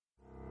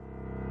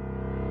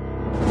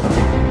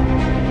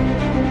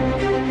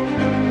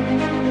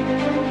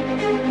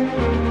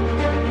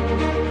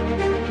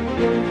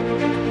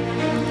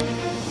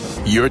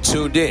You're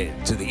tuned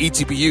in to the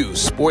ETBU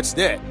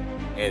Sportsnet,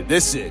 and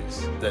this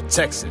is the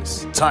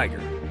Texas Tiger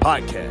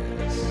Podcast.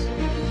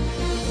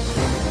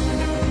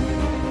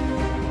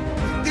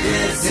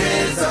 This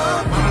is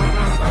a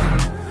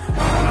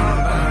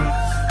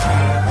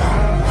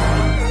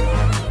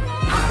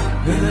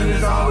Villain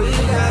is all we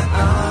got.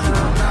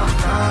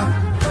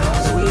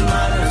 So we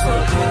might as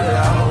well give it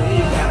all we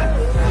got.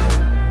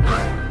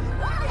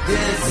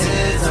 This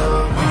is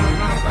a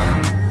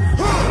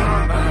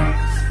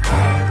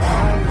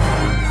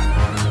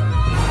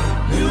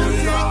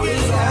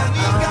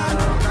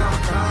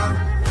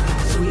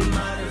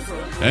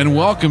And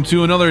welcome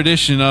to another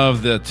edition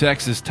of the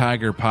Texas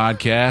Tiger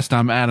Podcast.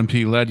 I'm Adam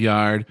P.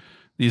 Ledyard,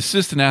 the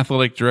Assistant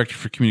Athletic Director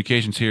for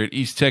Communications here at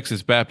East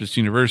Texas Baptist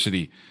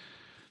University.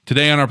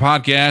 Today on our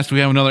podcast, we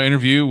have another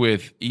interview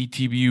with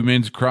ETBU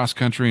men's cross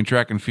country and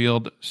track and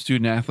field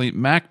student athlete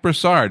Mac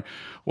Broussard.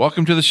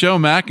 Welcome to the show,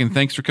 Mac, and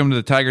thanks for coming to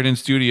the Tiger Den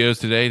Studios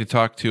today to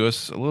talk to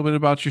us a little bit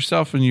about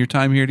yourself and your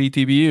time here at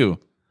ETBU.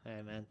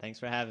 Hey, man, thanks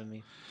for having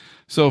me.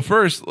 So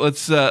first,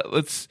 let's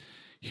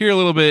hear a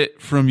little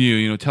bit from you.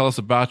 You know, tell us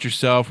about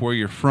yourself, where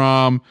you're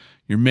from,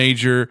 your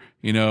major.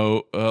 You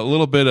know, a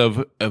little bit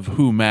of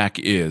who Mac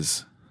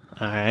is.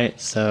 All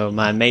right, so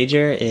my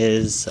major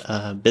is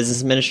business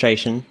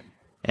administration,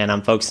 and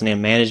I'm focusing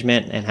in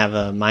management and have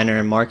a minor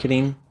in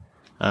marketing.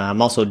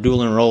 I'm also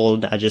dual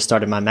enrolled. I just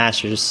started my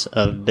master's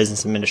of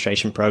business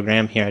administration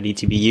program here at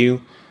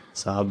ETBU,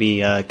 so I'll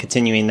be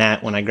continuing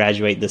that when I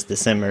graduate this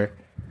December.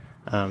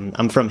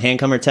 I'm from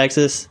Hancomer,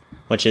 Texas,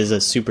 which is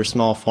a super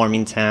small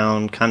farming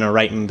town, kind of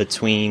right in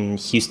between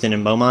Houston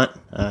and Beaumont,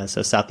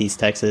 so southeast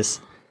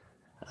Texas.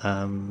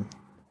 I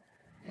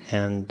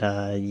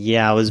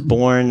was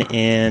born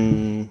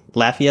in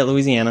Lafayette,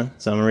 Louisiana,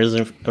 so I'm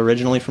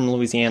originally from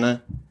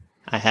Louisiana.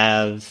 I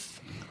have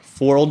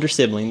 4 older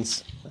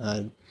siblings,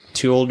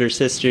 2 older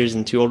sisters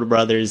and 2 older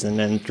brothers, and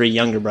then 3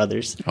 younger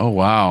brothers. Oh,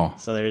 wow.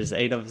 So there's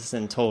 8 of us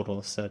in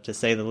total, so to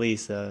say the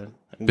least.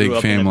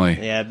 Big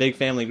family. Big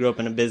family, grew up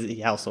in a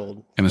busy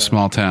household. In a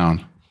small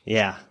town.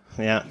 Yeah.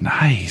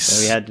 Nice.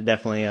 So we had to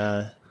definitely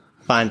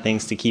find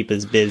things to keep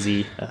us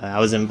busy. I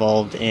was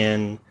involved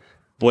in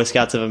Boy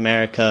Scouts of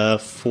America,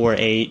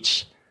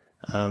 4-H.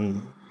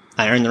 I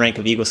earned the rank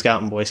of Eagle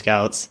Scout and Boy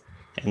Scouts.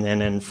 And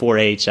then in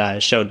 4-H, I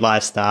showed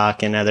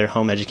livestock and other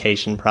home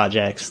education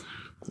projects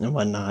and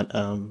whatnot.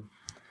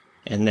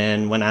 And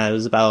then when I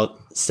was about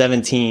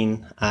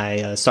 17,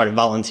 I started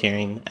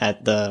volunteering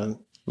at the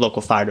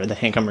local the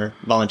Hancomer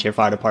Volunteer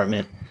Fire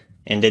Department,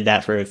 and did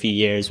that for a few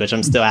years, which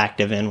I'm still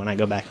active in when I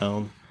go back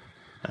home.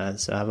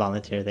 So I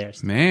volunteer there.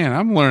 Man,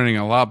 I'm learning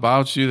a lot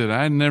about you that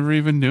I never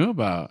even knew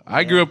about.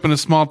 I grew up in a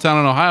small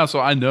town in Ohio, so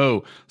I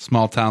know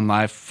small town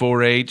life,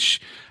 4-H.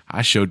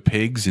 I showed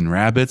pigs and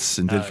rabbits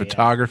and did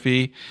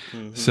photography. Yeah.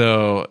 Mm-hmm.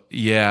 So,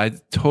 yeah, I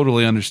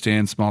totally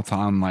understand small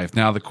town life.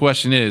 Now, the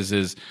question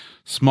is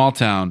small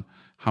town,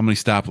 how many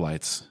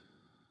stoplights?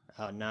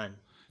 Oh, none.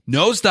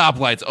 No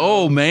stoplights.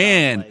 Oh,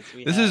 man.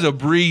 This is a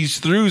breeze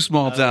through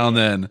small town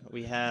then.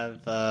 We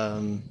have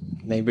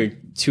maybe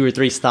 2 or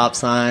 3 stop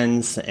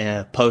signs,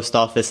 a post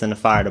office, and a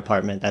fire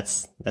department.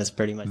 That's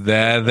pretty much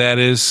that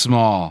is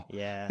small.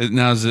 Yeah.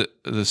 Now, is it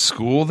the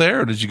school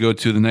there, or did you go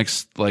to the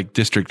next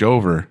district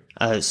over?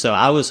 So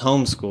I was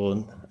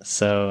homeschooled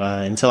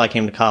until I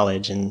came to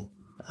college, and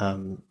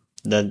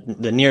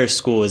the nearest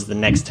school is the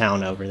next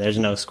town over. There's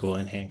no school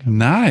in Hancock.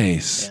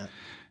 Nice. Yeah.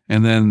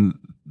 And then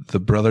the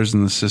brothers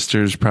and the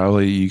sisters,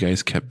 probably you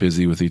guys kept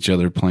busy with each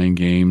other playing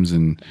games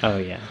and. Oh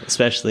yeah,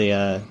 especially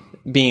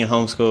being in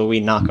homeschool, we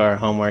knock our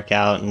homework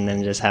out and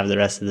then just have the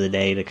rest of the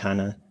day to kind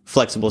of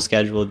flexible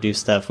schedule, do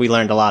stuff. We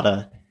learned a lot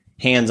of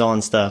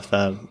hands-on stuff.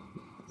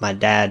 My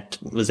dad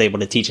was able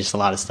to teach us a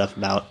lot of stuff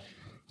about,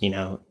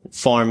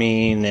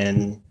 farming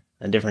and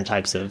different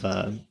types of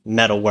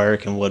metal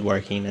work and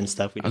woodworking and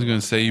stuff. I was going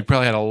to say, you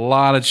probably had a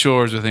lot of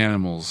chores with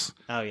animals.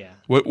 Oh, yeah.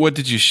 What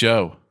did you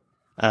show?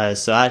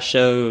 So I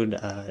showed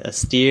a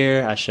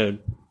steer. I showed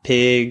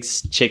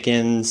pigs,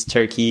 chickens,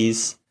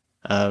 turkeys,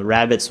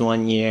 rabbits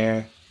one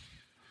year,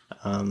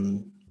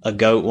 a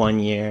goat one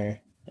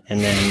year,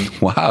 and then...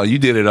 Wow, you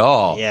did it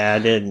all. Yeah, I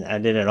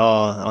did it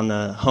all. On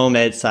the home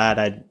ed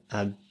side,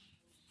 I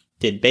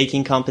did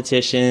baking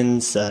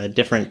competitions,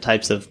 different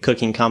types of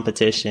cooking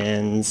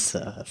competitions,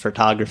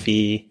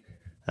 photography.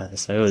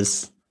 So it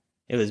was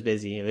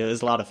busy. It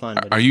was a lot of fun.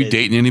 Are you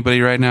dating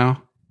anybody right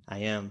now? I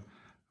am.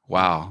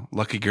 Wow,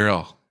 lucky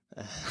girl.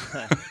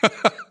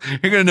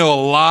 You're going to know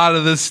a lot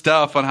of this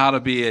stuff on how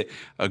to be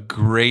a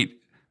great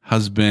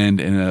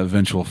husband and an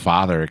eventual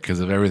father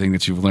because of everything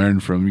that you've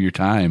learned from your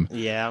time.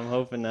 Yeah, I'm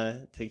hoping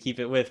to keep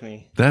it with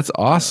me. That's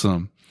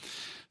awesome.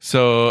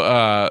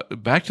 So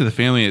back to the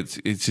family,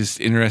 it's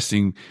just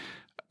interesting.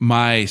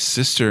 My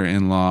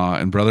sister-in-law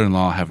and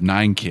brother-in-law have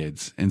 9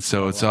 kids, and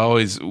so it's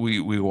always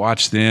we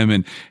watch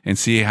them and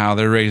see how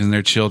they're raising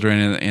their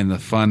children and the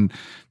fun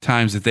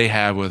times that they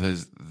have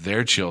with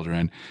their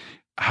children.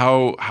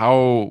 How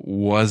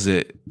was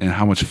it, and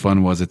how much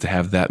fun was it to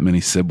have that many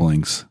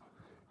siblings?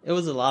 It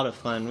was a lot of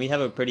fun. We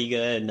have a pretty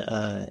good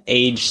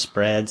age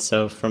spread.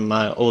 So from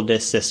my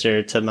oldest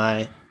sister to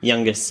my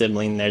youngest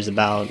sibling, there's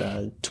about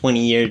a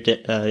 20-year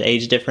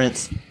age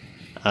difference.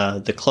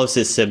 The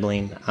closest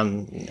sibling,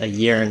 I'm a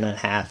year and a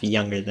half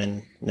younger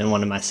than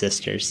one of my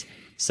sisters.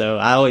 So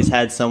I always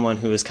had someone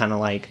who was kind of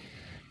like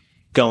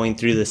going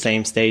through the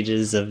same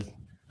stages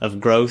of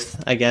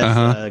growth, I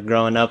guess,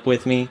 growing up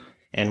with me.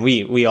 And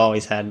we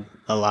always had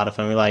a lot of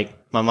fun.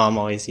 My mom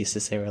always used to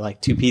say we're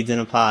like two peas in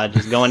a pod,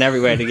 just going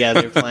everywhere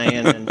together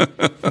playing and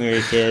when we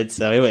were kids.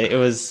 So it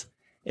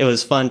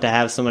was fun to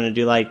have someone to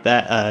do like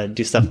that,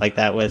 do stuff like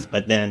that with,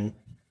 but then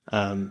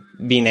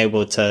being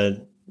able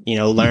to,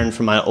 learn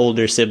from my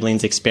older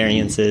siblings'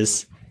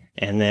 experiences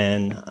and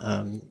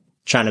then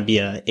trying to be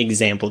an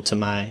example to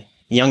my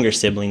younger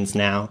siblings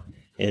now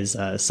is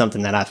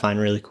something that I find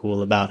really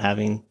cool about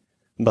having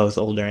both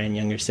older and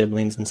younger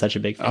siblings in such a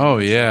big family. Oh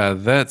yeah,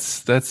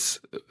 that's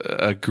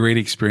a great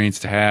experience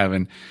to have,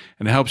 and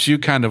it helps you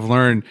kind of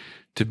learn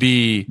to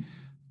be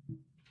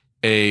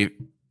a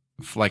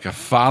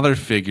father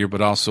figure,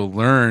 but also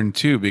learn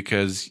too,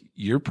 because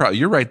you're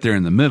right there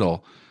in the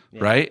middle,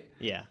 right?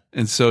 Yeah.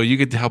 And so you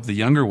get to help the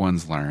younger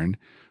ones learn,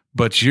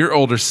 but your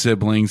older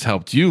siblings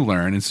helped you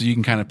learn, and so you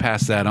can kind of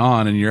pass that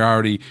on, and you're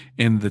already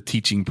in the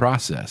teaching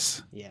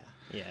process.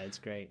 Yeah, it's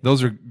great.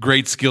 Those are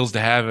great skills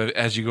to have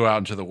as you go out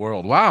into the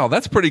world. Wow,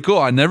 that's pretty cool.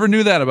 I never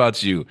knew that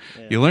about you.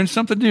 Yeah. You learn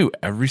something new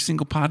every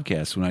single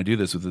podcast when I do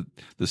this with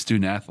the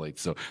student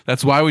athletes. So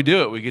that's why we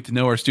do it. We get to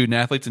know our student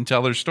athletes and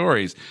tell their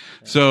stories.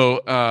 Yeah.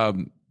 So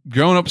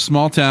growing up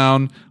small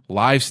town,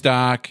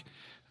 livestock,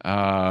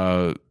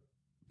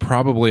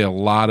 probably a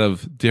lot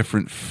of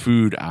different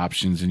food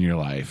options in your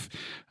life.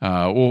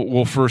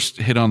 We'll first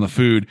hit on the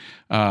food.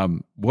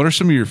 What are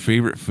some of your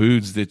favorite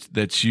foods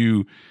that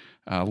you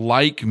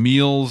like,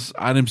 meals,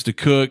 items to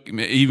cook,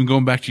 even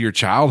going back to your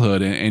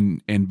childhood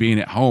and being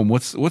at home?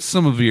 What's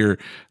some of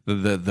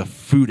the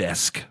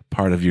food-esque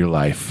part of your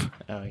life?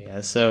 Oh yeah.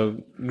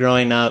 So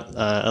growing up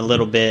a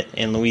little bit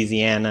in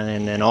Louisiana,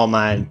 and then all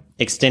my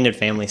extended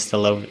family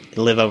still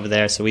live over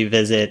there. So we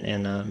visit,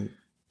 and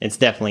it's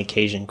definitely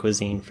Cajun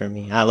cuisine for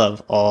me. I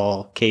love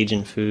all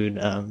Cajun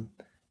food.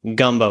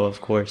 Gumbo,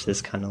 of course,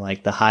 is kind of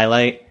like the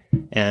highlight.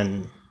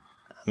 And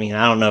I mean,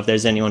 I don't know if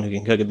there's anyone who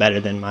can cook it better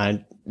than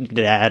my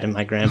dad and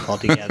my grandpa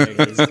together.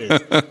 It's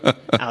just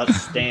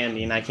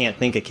outstanding. I can't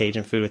think of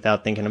Cajun food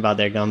without thinking about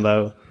their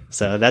gumbo.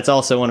 So that's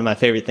also one of my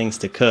favorite things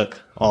to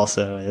cook.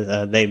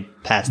 Also, they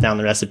pass down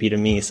the recipe to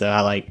me, so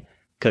I like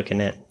cooking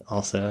it.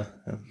 Also,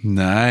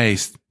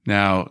 nice.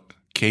 Now,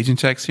 Cajun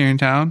Tex here in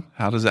town,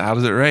 how does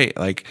it rate?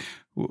 Like,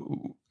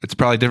 it's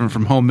probably different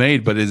from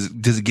homemade, but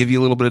does it give you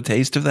a little bit of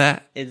taste of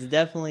that? It's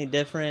definitely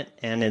different,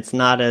 and it's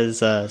not as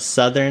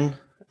southern,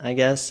 I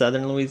guess,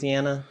 southern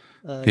Louisiana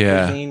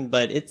cuisine,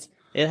 but it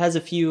has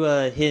a few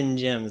hidden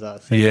gems, I'll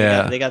say.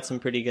 Yeah. They got some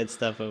pretty good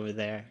stuff over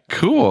there.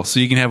 Cool. So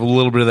you can have a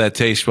little bit of that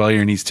taste while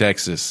you're in East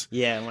Texas.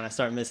 Yeah, when I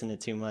start missing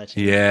it too much.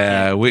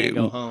 Yeah. We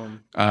go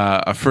home.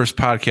 Our first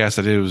podcast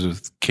I did was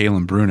with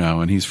Kalen Bruno,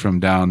 and he's from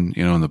down,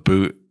 in the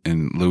boot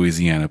in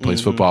Louisiana,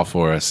 plays football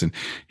for us. And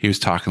he was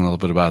talking a little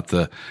bit about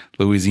the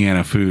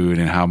Louisiana food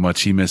and how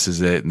much he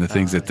misses it and the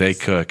things that they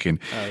cook. And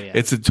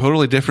it's a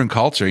totally different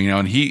culture,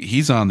 and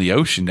he's on the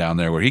ocean down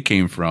there where he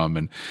came from.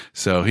 And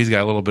so he's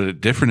got a little bit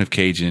different of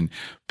Cajun,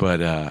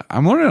 but,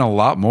 I'm learning a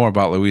lot more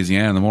about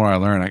Louisiana. And the more I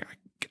learn,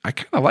 I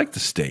kind of like the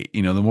state,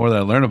 the more that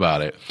I learn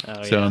about it.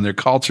 And their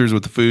cultures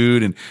with the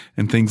food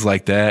and things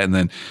like that. And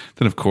then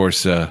of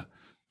course, Ed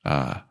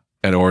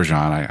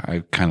Orgeron,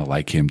 I kind of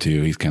like him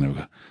too. He's kind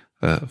of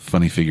a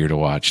funny figure to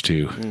watch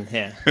too.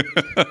 Yeah.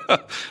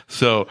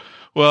 So,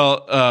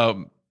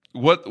 well,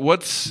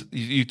 what's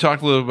you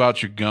talked a little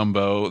about your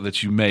gumbo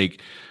that you make.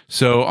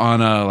 So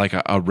on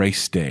a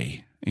race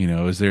day,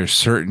 is there a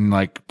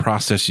certain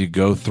process you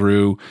go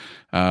through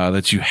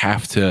that you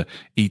have to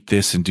eat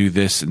this and do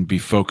this and be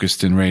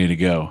focused and ready to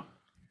go?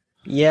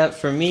 Yeah,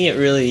 for me, it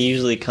really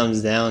usually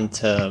comes down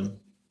to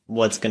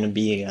what's going to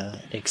be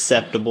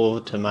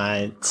acceptable to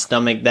my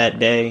stomach that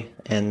day,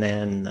 and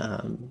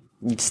then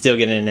still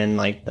getting in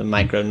the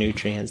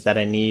micronutrients that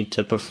I need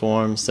to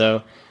perform.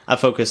 So I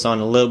focus on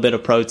a little bit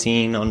of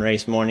protein on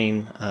race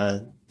morning,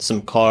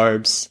 some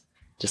carbs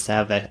just to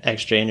have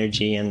extra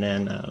energy, and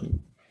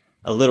then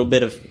a little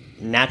bit of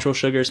natural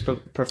sugars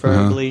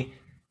preferably,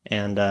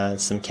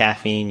 and some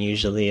caffeine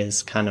usually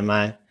is kind of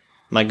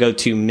my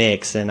go-to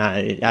mix. And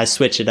I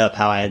switch it up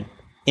how I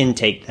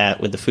intake that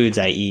with the foods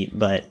I eat.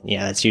 But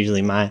yeah, that's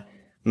usually my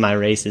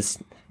race is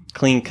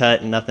clean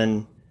cut and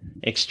nothing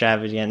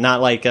extravagant, not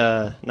like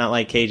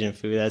Cajun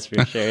food, that's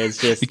for sure. It's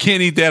just you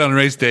can't eat that on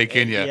race day,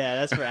 can you? Yeah,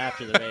 that's for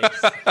after the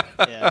race.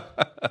 Yeah.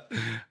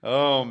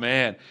 Oh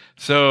man.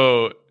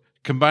 So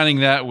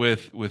combining that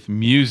with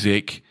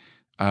music,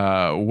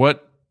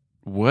 what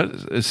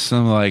is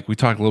some, we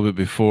talked a little bit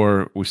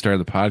before we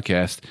started the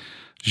podcast,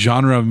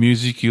 genre of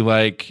music you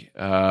like,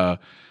 the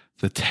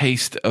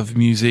taste of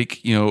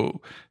music,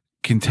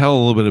 can tell a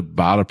little bit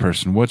about a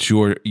person. What's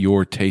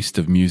your taste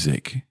of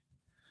music?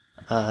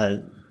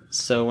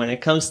 So when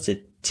it comes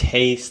to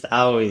taste, I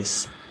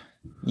always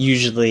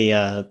usually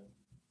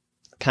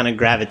kind of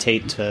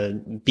gravitate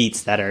to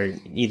beats that are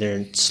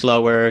either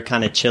slower,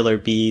 kind of chiller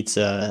beats,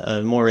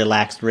 a more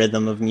relaxed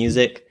rhythm of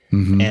music.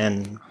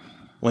 And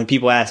when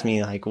people ask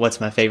me like, what's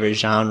my favorite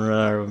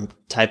genre or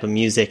type of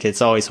music,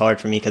 it's always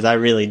hard for me because I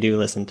really do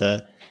listen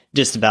to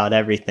just about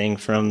everything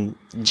from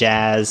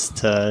jazz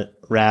to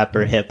rap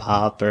or hip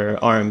hop or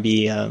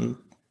R&B.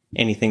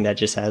 Anything that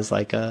just has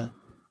like a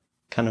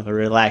kind of a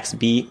relaxed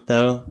beat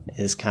though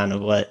is kind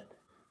of what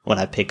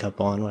I pick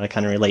up on, what I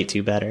kind of relate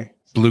to better.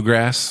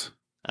 Bluegrass?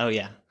 Oh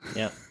yeah.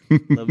 Yep. A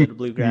little bit of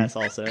bluegrass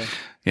also.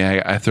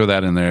 Yeah, I throw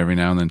that in there every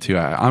now and then too.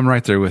 I'm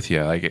right there with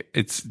you. Like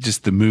it's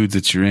just the moods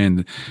that you're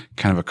in,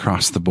 kind of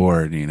across the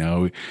board. You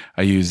know,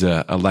 I use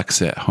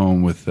Alexa at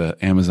home with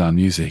Amazon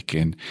Music,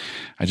 and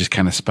I just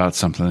kind of spout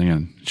something,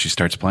 and she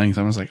starts playing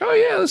something. I was like, oh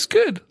yeah, that's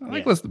good. I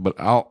like listening, but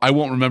I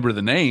won't remember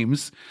the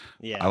names.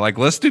 Yeah. I like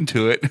listening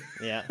to it.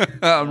 Yeah.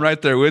 I'm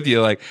right there with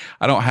you. Like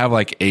I don't have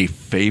like a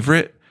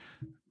favorite,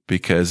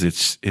 because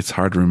it's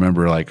hard to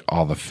remember like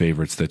all the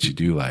favorites that you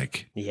do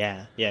like.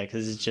 Yeah,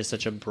 because it's just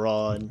such a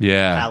broad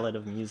Yeah. palette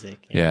of music.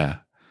 Yeah.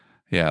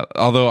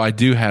 Although I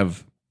do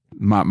have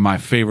my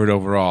favorite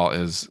overall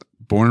is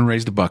Born and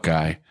Raised a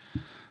Buckeye,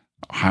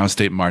 Ohio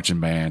State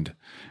Marching Band,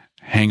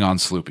 Hang On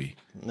Sloopy.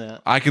 Yeah.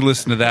 I could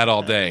listen to that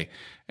all day,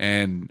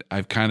 and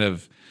I've kind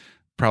of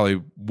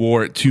probably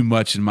wore it too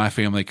much in my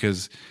family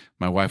because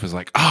my wife was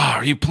like, "Oh,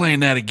 are you playing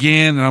that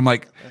again?" And I'm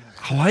like,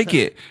 I like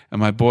it. And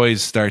my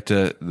boys start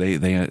to,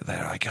 they're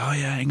like, oh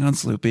yeah, Hang On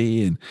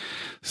Sloopy. And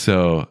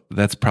so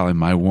that's probably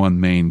my one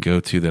main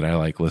go-to that I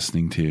like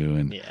listening to.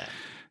 And Yeah.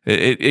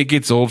 it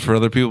gets old for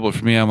other people, but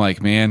for me, I'm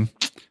like, man,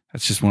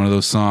 that's just one of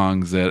those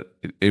songs that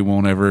it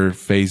won't ever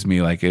phase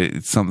me. Like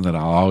it's something that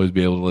I'll always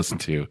be able to listen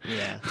to.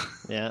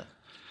 Yeah.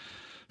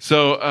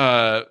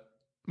 So,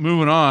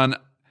 moving on,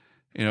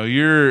 you know,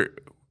 you're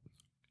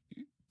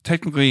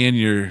technically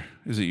in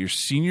is it your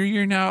senior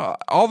year now?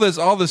 All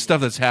this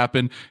stuff that's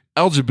happened,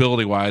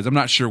 eligibility wise, I'm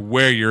not sure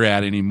where you're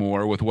at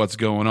anymore with what's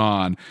going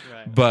on,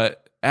 Right.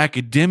 but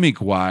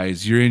academic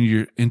wise, you're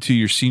into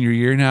your senior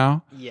year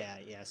now. Yeah.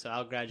 So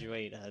I'll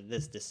graduate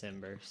this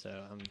December.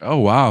 So Oh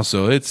wow!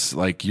 So it's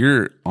like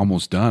you're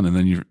almost done, and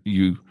then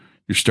you're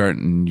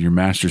starting your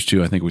master's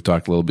too. I think we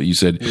talked a little bit. You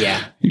said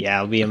yeah,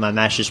 I'll be in my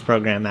master's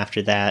program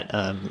after that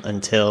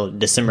until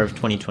December of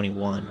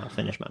 2021. I'll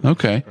finish my master's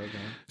Okay. program.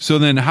 So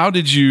then how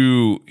did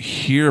you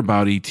hear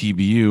about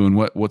ETBU, and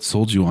what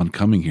sold you on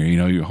coming here? You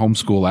know, you're a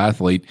homeschool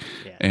athlete,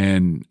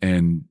 Yeah.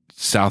 and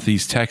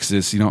Southeast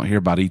Texas, you don't hear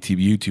about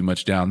ETBU too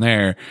much down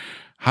there.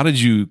 How did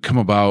you come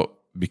about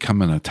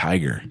becoming a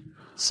Tiger?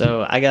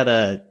 So I got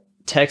a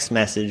text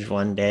message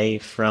one day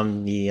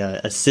from the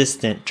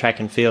assistant track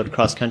and field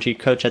cross country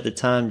coach at the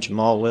time,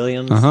 Jamal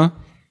Williams. Uh-huh.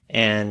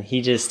 And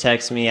he just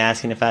texted me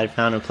asking if I had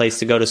found a place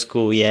to go to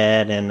school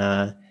yet. And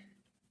I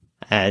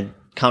had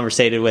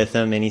conversated with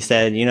him, and he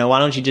said, you know, why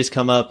don't you just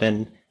come up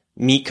and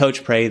meet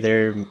Coach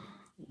Prather,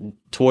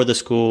 tour the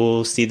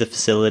school, see the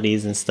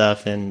facilities and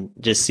stuff, and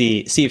just see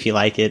if you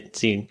like it.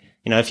 See,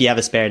 you know, if you have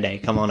a spare day,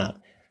 come on up.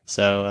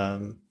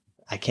 So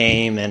I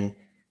came, and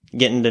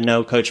getting to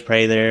know Coach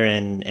Prather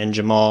and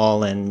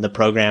Jamal and the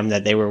program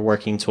that they were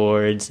working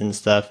towards and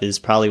stuff is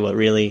probably what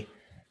really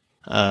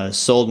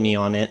sold me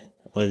on it.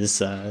 Was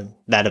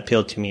that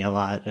appealed to me a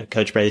lot.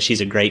 Coach Prather,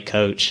 she's a great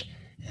coach,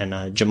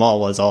 and Jamal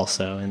was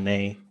also, and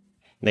they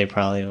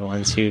probably the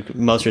ones who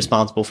most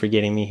responsible for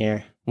getting me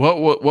here.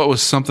 What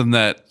was something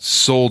that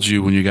sold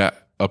you when you got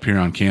up here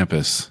on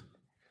campus?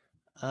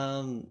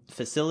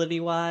 Facility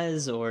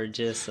wise, or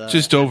just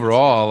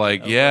Overall,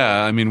 like,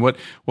 yeah, I mean, what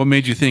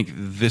made you think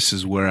this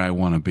is where I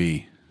want to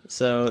be?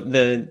 So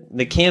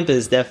the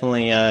campus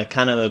definitely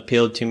kind of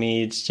appealed to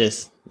me. It's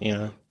just, you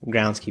know,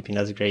 groundskeeping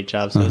does a great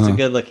job, so it's a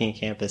good looking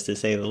campus to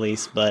say the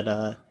least.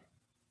 But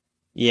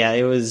yeah,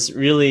 it was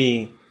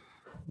really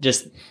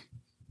just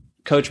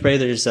Coach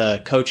Prather's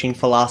coaching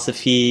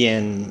philosophy,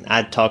 and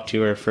I'd talked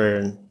to her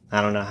for I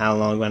don't know how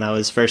long when I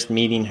was first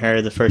meeting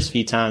her. The first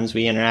few times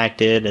we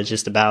interacted, it's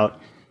just about,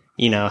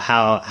 you know,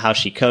 how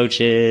she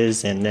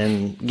coaches, and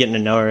then getting to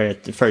know her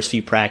at the first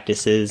few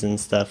practices and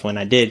stuff when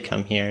I did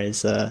come here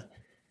is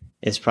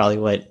probably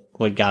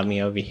what got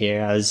me over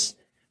here. I was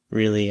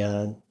really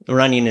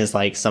running is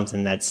like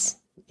something that's,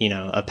 you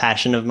know, a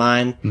passion of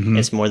mine. Mm-hmm.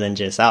 It's more than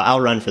just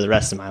I'll run for the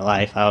rest of my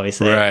life, I always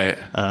say. Right.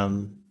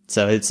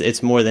 So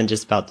it's more than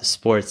just about the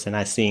sports, and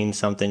I seen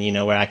something, you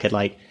know, where I could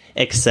like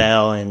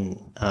excel and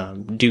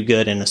do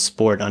good in a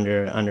sport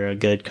under a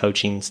good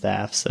coaching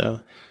staff.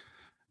 So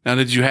Now,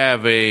 did you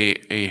have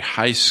a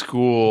high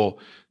school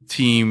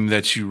team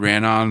that you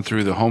ran on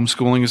through the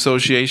homeschooling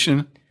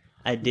association?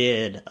 I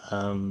did.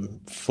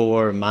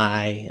 For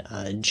my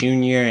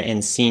junior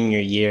and senior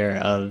year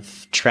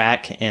of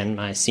track and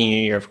my senior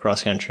year of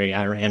cross country,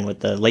 I ran with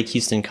the Lake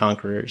Houston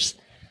Conquerors.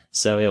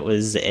 So it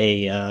was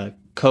a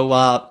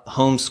co-op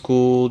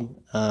homeschooled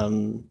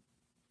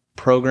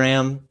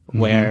program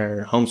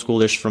where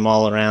homeschoolers from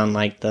all around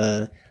like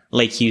the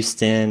Lake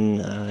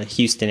Houston,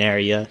 Houston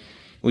area,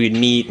 we would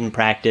meet and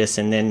practice.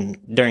 And then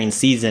during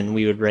season,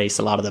 we would race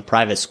a lot of the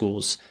private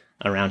schools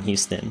around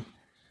Houston.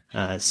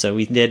 So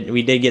we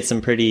did get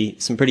some pretty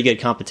good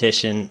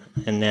competition,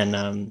 and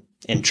then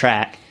in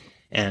track,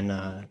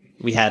 and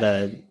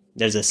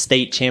there's a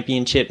state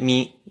championship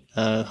meet,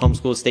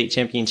 homeschool state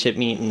championship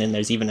meet, and then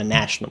there's even a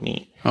national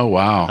meet. Oh,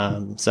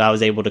 wow. So I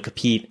was able to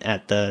compete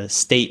at the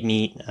state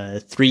meet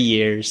 3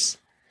 years,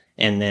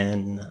 and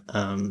then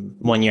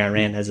 1 year I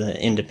ran as an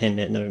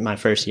independent my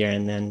first year,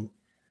 and then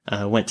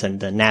went to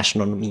the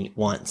national meet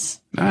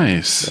once.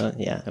 Nice. So,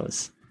 yeah, it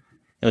was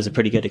a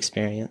pretty good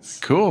experience.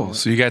 Cool.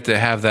 So you got to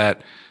have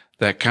that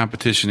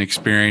competition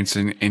experience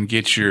and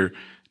get your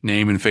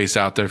name and face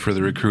out there for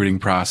the recruiting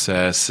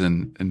process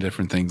and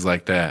different things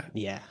like that.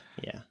 Yeah.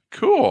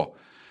 Cool.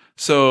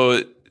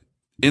 So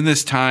in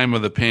this time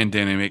of the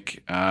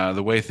pandemic,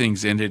 the way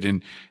things ended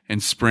in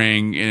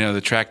spring,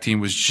 the track team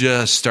was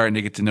just starting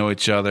to get to know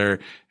each other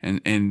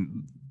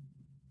and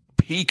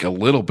peak a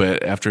little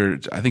bit after,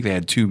 I think they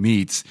had 2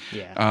 meets.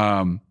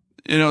 Yeah.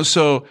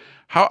 So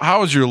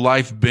how has your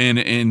life been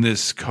in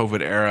this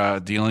COVID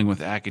era, dealing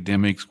with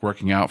academics,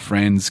 working out,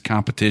 friends,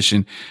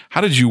 competition?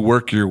 How did you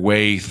work your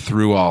way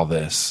through all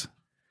this?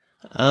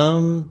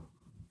 I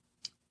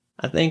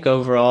think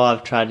overall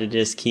I've tried to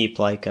just keep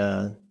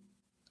for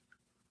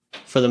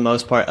the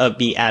most part,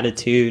 upbeat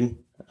attitude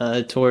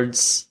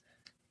towards,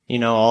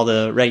 all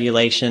the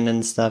regulation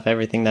and stuff,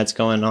 everything that's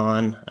going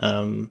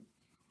on.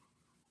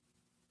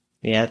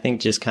 I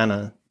think just kind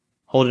of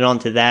holding on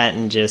to that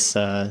and just,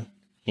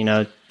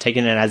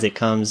 taking it as it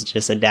comes,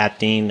 just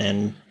adapting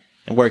and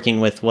working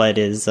with what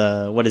is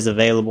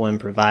available and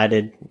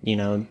provided,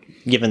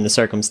 given the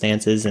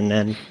circumstances, and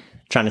then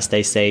trying to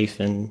stay safe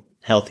and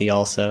healthy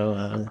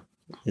also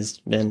has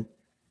been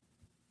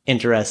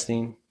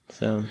interesting,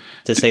 so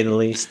to say the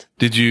least.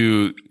 Did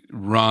you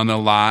run a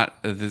lot?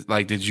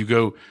 Like, did you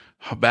go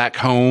back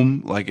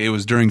home? Like, it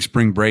was during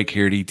spring break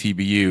here at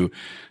ETBU,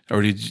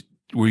 or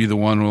were you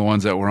one of the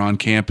ones that were on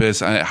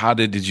campus? How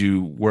did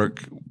you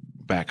work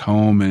back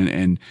home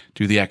and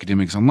do the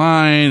academics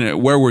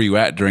online? Where were you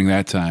at during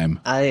that time?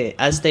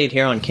 I stayed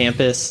here on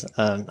campus.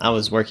 I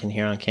was working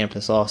here on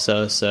campus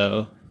also,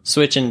 so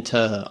switching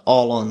to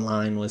all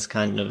online was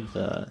kind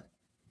of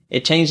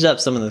it changed up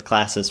some of the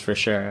classes for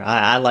sure.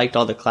 I liked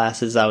all the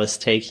classes I was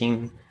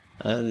taking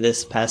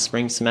this past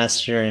spring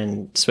semester,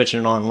 and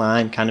switching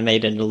online kind of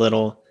made it a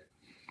little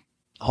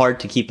hard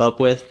to keep up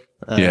with.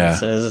 So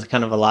it was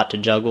kind of a lot to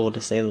juggle,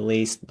 to say the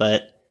least,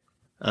 but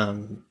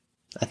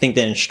I think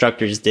the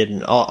instructors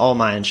all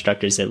my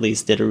instructors at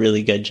least did a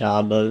really good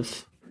job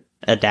of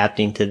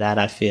adapting to that,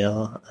 I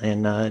feel,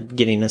 and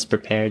getting us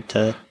prepared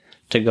to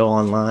go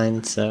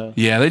online. So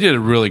yeah, they did a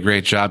really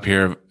great job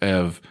here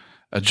of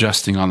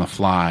adjusting on the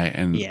fly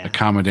and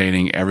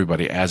accommodating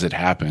everybody as it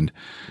happened.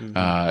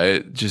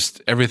 Mm-hmm.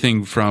 Just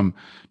everything from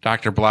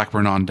Dr.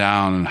 Blackburn on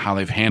down, and how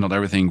they've handled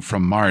everything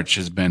from March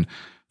has been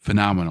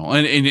phenomenal.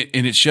 And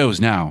it shows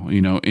now,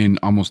 in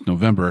almost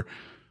November,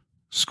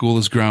 school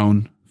has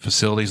grown.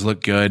 Facilities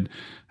look good.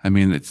 I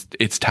mean,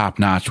 it's top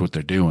notch what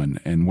they're doing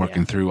and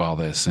working through all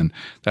this. And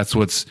that's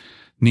what's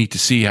neat to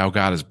see, how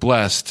God has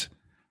blessed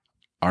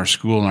our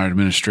school and our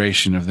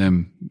administration, of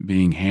them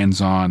being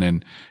hands-on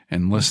and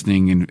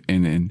listening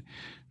and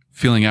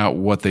feeling out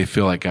what they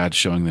feel like God's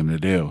showing them to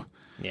do.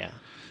 Yeah.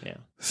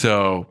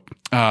 So,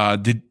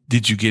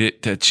 did you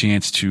get a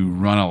chance to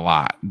run a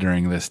lot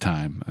during this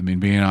time? I mean,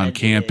 being on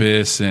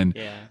campus and,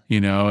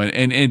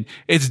 and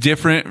it's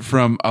different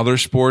from other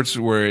sports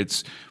where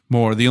it's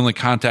more, the only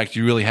contact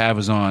you really have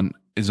is on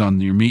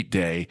your meet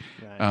day,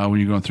 when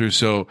you're going through.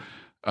 So,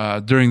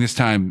 during this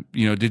time,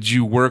 did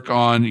you work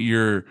on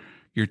your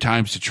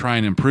times to try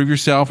and improve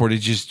yourself, or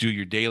did you just do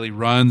your daily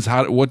runs?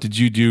 What did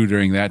you do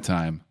during that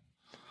time?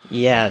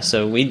 Yeah,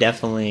 so we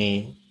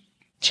definitely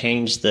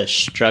changed the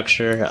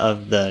structure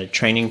of the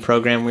training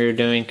program we were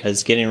doing,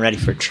 because getting ready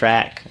for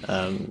track,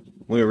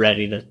 we were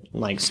ready to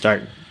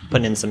start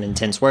putting in some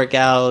intense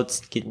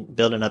workouts,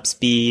 building up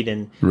speed,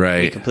 and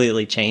we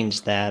completely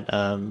changed that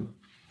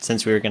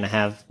since we were going to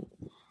have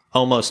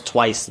almost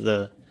twice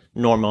the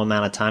normal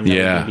amount of time that we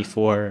did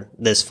before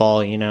this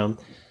fall,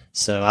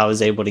 So I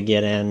was able to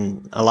get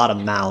in a lot of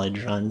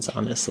mileage runs,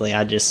 honestly.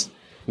 I just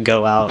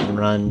go out and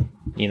run,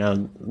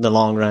 the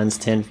long runs,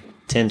 10,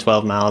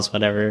 12 miles,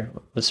 whatever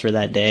was for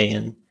that day.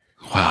 And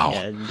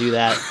do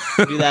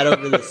that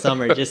over the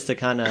summer, just to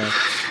kind of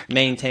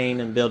maintain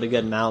and build a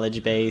good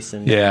mileage base.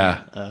 And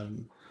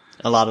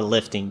a lot of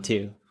lifting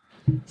too.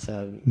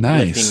 So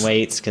lifting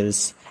weights,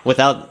 because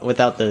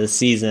without the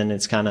season,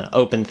 it's kind of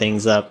opened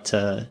things up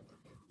to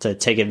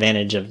take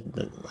advantage of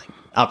the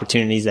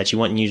opportunities that you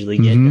wouldn't usually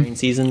get during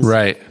seasons.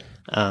 Right.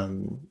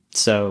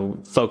 So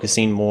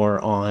focusing more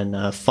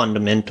on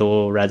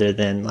fundamental rather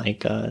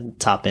than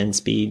top end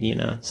speed,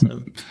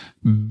 So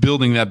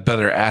building that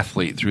better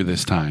athlete through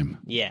this time.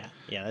 Yeah.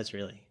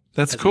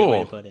 That's cool. A good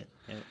way to put it.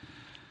 Yeah.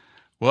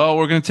 Well,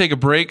 we're going to take a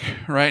break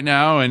right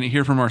now and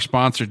hear from our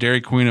sponsor, Dairy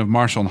Queen of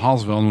Marshall and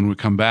Hallsville. And when we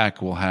come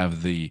back, we'll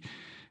have the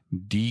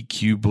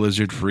DQ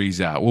Blizzard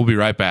Freeze Out. We'll be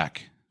right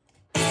back.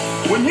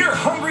 When you're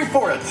hungry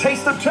for a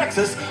taste of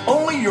Texas,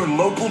 only your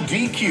local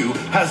DQ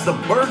has the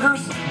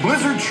burgers,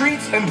 blizzard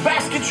treats, and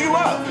baskets you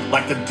love,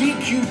 like the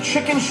DQ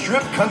Chicken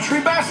Strip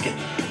Country Basket.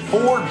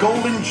 4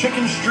 golden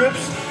chicken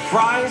strips,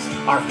 fries,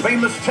 our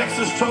famous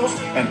Texas toast,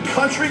 and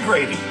country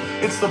gravy.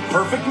 It's the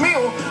perfect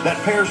meal that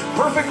pairs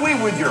perfectly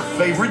with your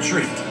favorite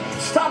treat.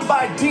 Stop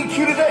by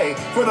DQ today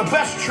for the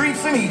best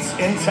treats and eats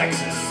in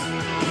Texas.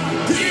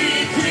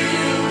 DQ,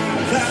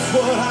 that's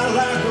what I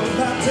like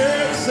about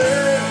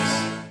Texas.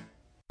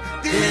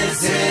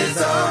 This is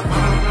a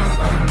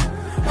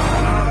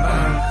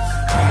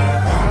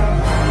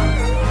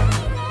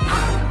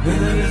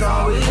Winning is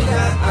all we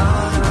got.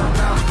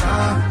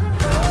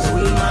 So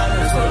we might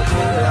as well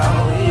give it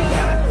all we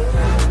got.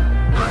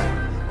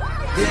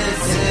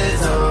 This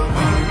is a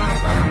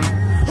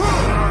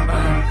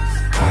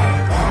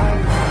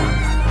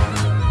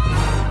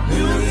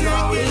winning is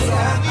all we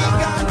got.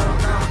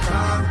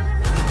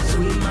 So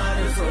we might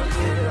as well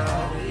give it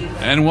all we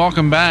got. And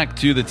welcome back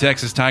to the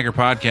Texas Tiger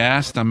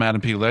Podcast. I'm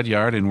Adam P.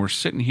 Ledyard, and we're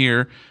sitting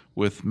here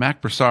with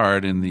Mac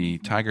Broussard in the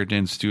Tiger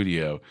Den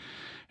studio.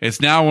 It's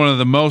now one of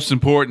the most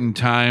important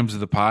times of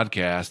the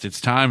podcast.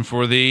 It's time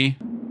for the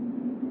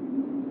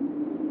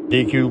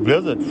DQ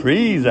Blizzard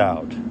Freeze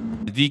Out.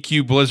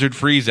 DQ Blizzard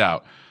Freeze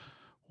Out,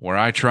 where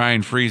I try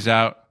and freeze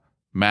out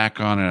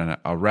Mac on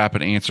a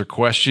rapid answer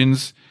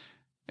questions.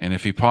 And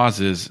if he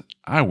pauses,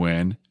 I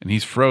win, and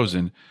he's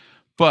frozen.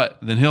 But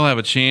then he'll have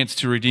a chance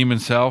to redeem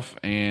himself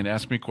and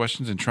ask me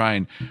questions and try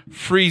and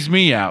freeze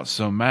me out.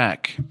 So,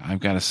 Mac, I've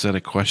got a set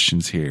of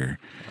questions here.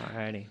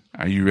 Alrighty.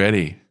 Are you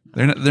ready?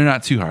 They're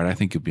not too hard. I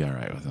think you'll be all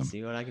right with them.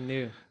 See what I can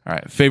do. All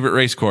right. Favorite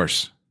race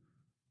course?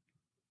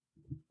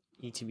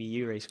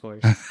 ETBU race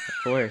course, of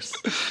course.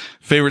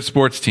 Favorite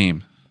sports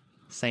team?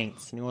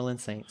 Saints, New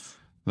Orleans Saints.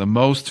 The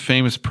most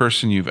famous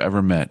person you've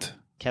ever met?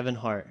 Kevin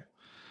Hart.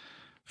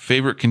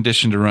 Favorite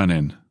condition to run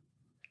in?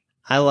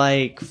 I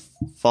like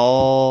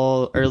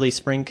fall, early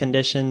spring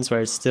conditions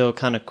where it's still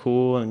kind of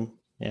cool and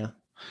yeah.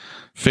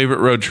 Favorite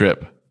road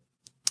trip?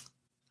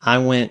 I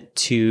went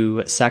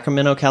to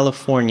Sacramento,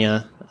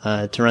 California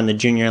to run the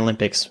Junior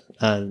Olympics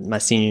my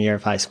senior year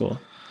of high school.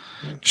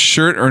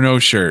 Shirt or no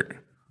shirt?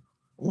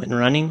 When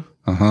running,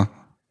 Uh-huh.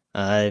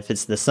 if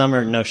it's the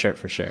summer, no shirt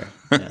for sure.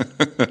 Yeah.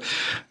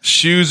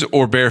 Shoes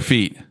or bare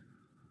feet?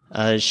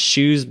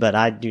 Shoes, but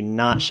I do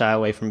not shy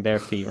away from bare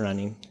feet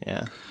running.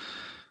 Yeah.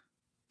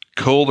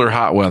 Cold or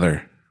hot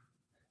weather?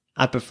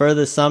 I prefer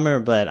the summer,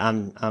 but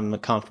I'm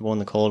comfortable in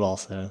the cold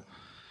also.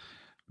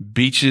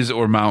 Beaches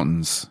or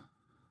mountains?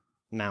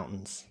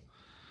 Mountains.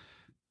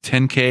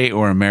 10K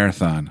or a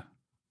marathon?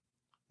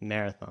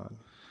 Marathon.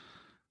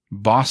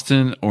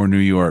 Boston or New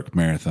York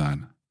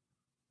marathon?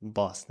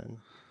 Boston.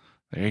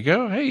 There you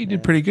go. Hey, you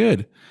did pretty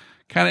good.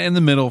 Kind of in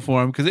the middle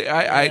for him because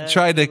I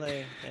tried to.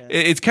 Yeah.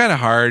 It's kind of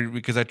hard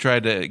because I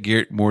tried to gear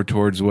it more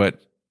towards what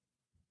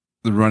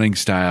the running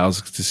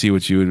styles to see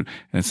what you would. And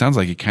it sounds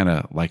like you kind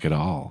of like it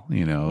all,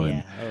 you know.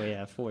 Yeah. Oh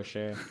yeah, for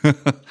sure.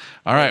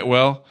 All right.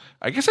 Well,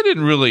 I guess I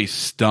didn't really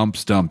stump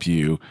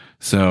you.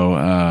 So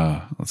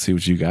let's see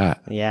what you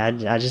got. Yeah,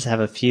 I just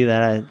have a few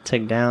that I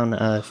took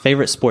down.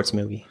 Favorite sports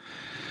movie?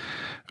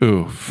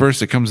 Ooh,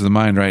 first that comes to the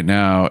mind right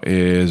now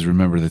is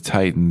Remember the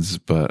Titans,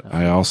 but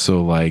I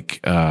also like,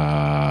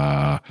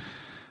 I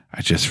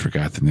just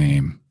forgot the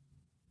name.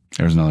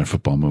 There's another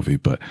football movie,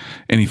 but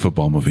any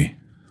football movie.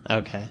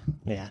 Okay,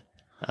 yeah.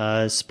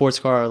 Sports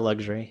car or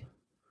luxury?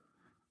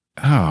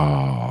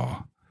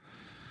 Oh,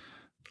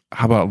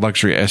 how about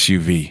luxury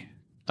SUV?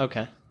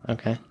 Okay.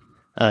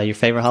 Your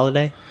favorite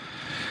holiday?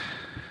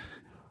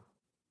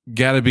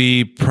 Gotta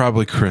be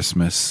probably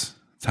Christmas.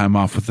 Time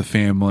off with the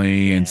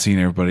family and seeing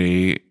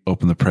everybody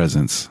open the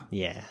presents.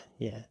 Yeah.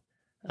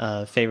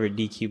 Favorite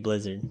DQ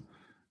Blizzard?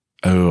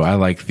 Oh, I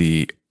like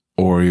the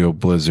Oreo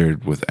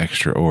Blizzard with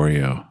extra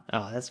Oreo.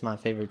 Oh, that's my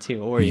favorite too.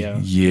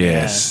 Oreo.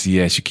 Yes,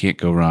 you can't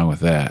go wrong with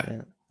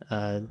that.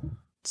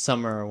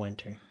 Summer or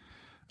winter?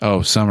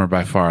 Oh, summer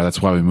by far.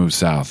 That's why we moved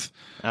south.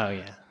 Oh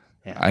yeah.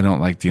 I don't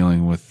like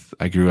dealing with.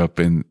 I grew up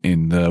in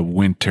the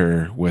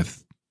winter with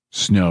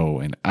snow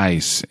and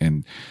ice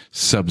and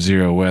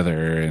sub-zero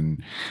weather,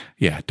 and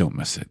don't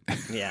miss it.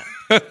 Yeah.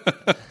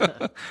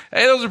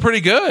 Hey, those are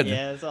pretty good.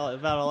 Yeah, that's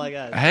about all I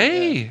got.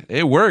 Hey,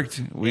 it worked.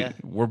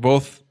 We're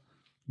both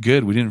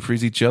good. We didn't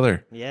freeze each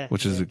other. Yeah,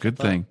 which is a good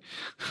thing.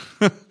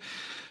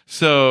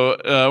 So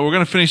we're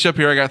going to finish up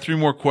here. I got 3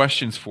 more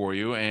questions for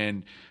you,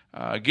 and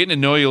getting to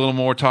know you a little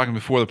more, talking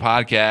before the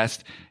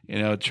podcast. You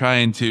know,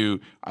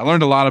 I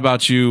learned a lot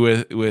about you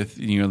with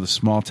the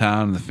small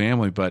town and the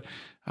family, but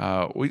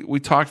we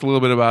talked a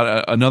little bit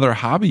about another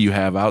hobby you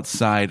have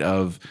outside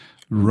of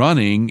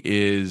running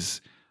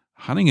is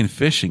hunting and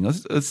fishing.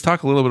 Let's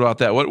talk a little bit about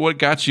that. What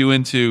got you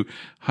into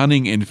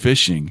hunting and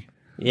fishing?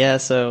 Yeah,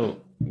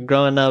 so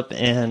growing up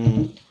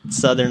in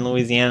southern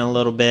Louisiana a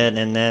little bit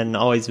and then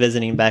always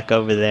visiting back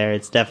over there,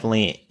 it's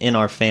definitely in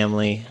our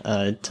family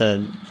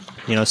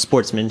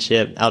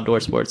sportsmanship, outdoor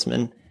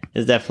sportsman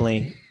is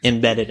definitely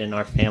embedded in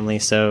our family.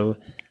 So,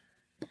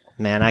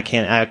 man,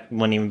 I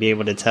wouldn't even be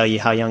able to tell you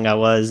how young I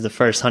was. The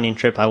first hunting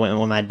trip I went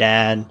with my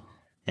dad,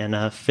 and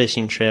a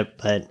fishing trip,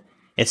 but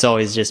it's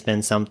always just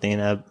been something,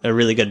 a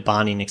really good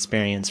bonding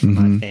experience for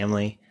my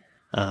family.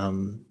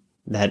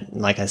 That,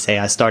 like I say,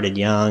 I started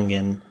young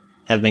and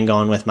have been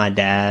going with my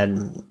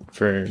dad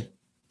for,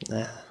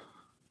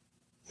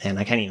 man,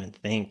 I can't even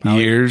think.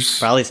 Years?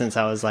 Probably since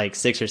I was like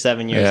 6 or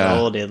 7 years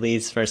old, at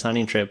least. First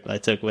hunting trip I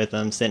took with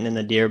him, sitting in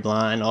the deer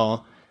blind,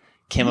 all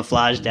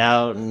camouflaged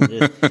out and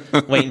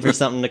just waiting for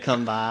something to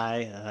come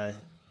by.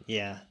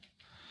 Yeah.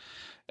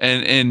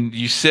 And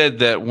you said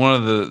that one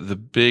of the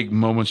big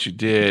moments you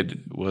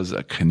did was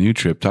a canoe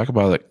trip. Talk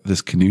about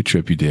this canoe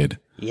trip you did.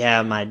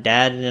 Yeah, my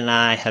dad and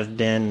I have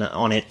been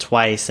on it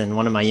twice, and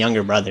one of my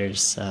younger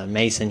brothers,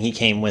 Mason, he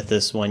came with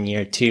us one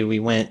year too. We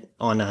went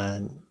on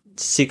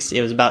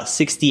it was about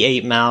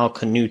 68-mile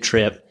canoe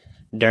trip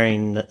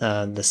during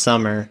the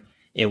summer.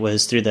 It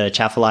was through the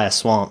Atchafalaya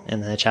Swamp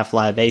in the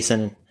Atchafalaya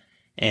Basin,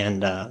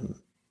 and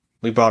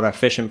we brought our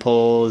fishing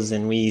poles,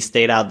 and we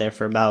stayed out there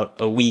for about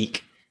a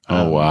week.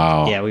 Oh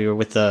wow! Yeah, we were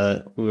with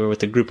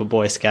a group of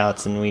Boy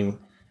Scouts, and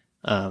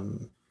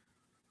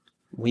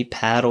we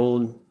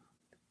paddled.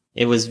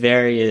 It was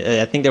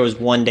I think there was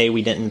one day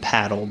we didn't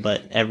paddle,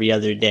 but every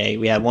other day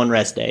we had one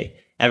rest day.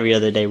 Every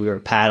other day we were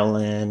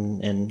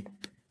paddling and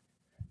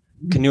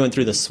canoeing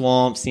through the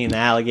swamp, seeing the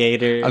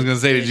alligators. I was gonna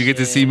say, did you get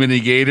to see many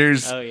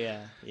gators? Oh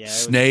yeah,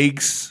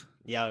 Snakes.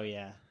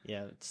 Yeah,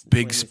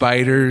 Big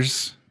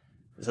spiders.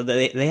 So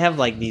they have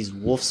like these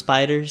wolf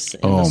spiders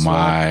in Oh the swamp,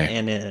 my!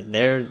 And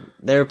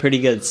they're a pretty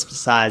good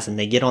size, and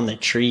they get on the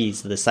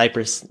trees, the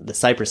cypress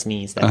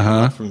knees that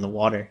come up from the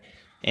water.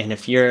 And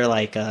if you're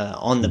like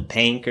on the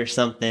bank or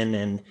something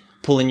and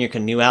pulling your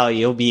canoe out,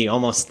 you'll be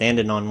almost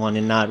standing on one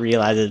and not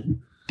realize it's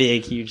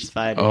big, huge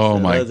spiders. Oh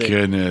so my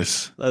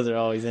goodness! Those are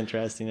always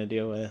interesting to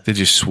deal with. Did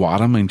you swat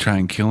them and try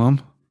and kill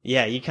them?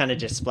 Yeah, you kind of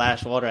just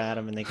splash water at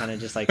them, and they kind of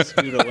just like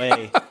scoot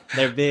away.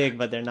 They're big,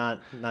 but they're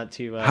not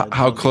too.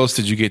 How close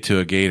did you get to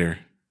a gator?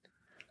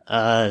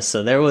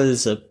 So there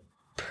was a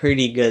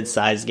pretty good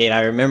sized gator.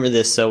 I remember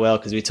this so well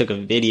because we took a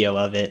video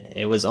of it.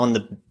 It was on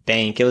the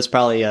bank. It was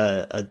probably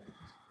a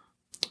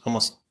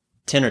almost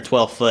 10 or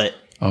 12 foot.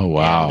 Oh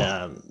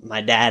wow! And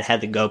my dad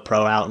had the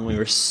GoPro out, and we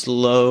were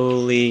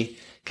slowly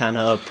kind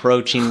of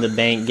approaching the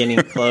bank,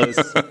 getting close.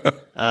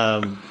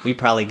 We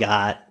probably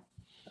got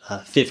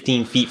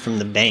 15 feet from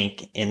the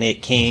bank, and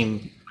it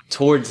came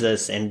towards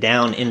us and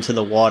down into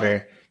the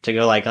water to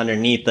go like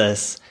underneath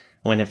us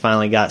when it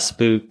finally got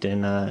spooked,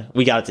 and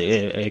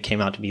it came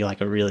out to be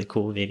like a really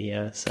cool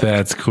video. So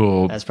that's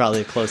cool. That's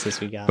probably the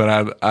closest we got.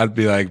 But I'd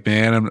be like,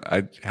 man,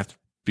 I'd have to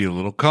be a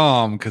little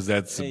calm because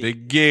that's a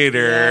big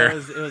gator. Yeah,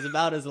 it was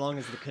about as long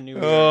as the canoe.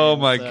 Oh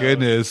my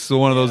goodness! So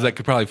one of those that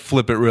could probably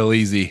flip it real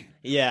easy.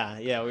 Yeah,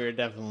 we were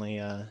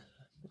definitely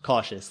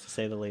cautious, to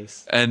say the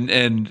least.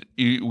 And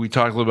we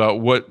talked a little about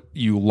what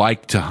you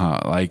like to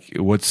hunt. Like,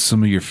 what's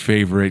some of your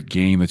favorite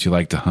game that you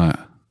like to hunt?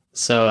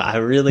 So I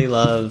really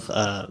love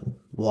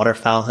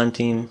waterfowl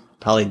hunting.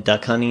 Probably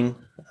duck hunting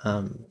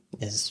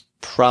is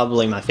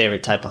probably my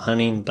favorite type of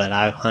hunting. But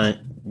I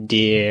hunt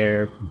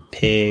deer,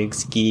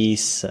 pigs,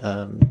 geese.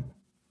 All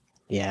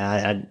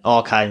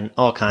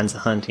kinds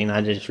of hunting.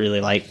 I just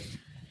really like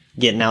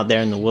getting out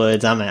there in the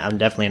woods. I'm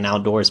definitely an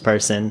outdoors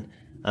person.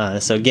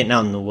 So getting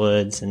out in the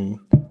woods and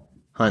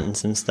hunting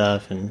some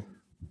stuff and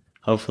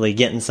hopefully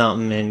getting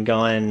something and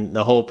going,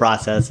 the whole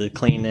process of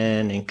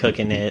cleaning and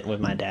cooking it with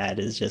my dad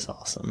is just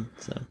awesome.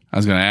 So I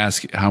was going to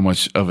ask, how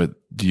much of it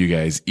do you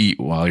guys eat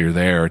while you're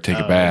there or take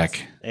it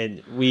back?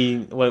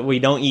 What we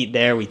don't eat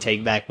there, we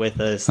take back with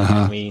us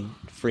and we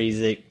freeze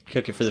it,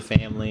 cook it for the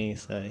family.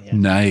 So yeah.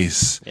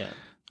 Nice. Yeah.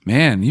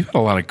 Man, you've had a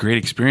lot of great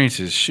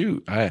experiences.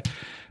 Shoot.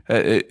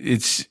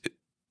 It's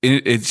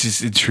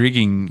just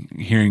intriguing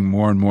hearing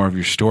more and more of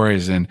your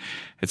stories. And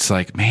it's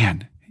like,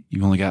 man,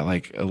 you've only got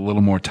like a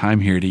little more time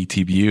here at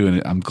ETBU.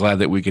 And I'm glad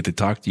that we get to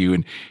talk to you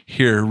and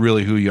hear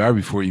really who you are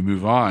before you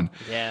move on.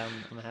 Yeah,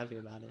 I'm happy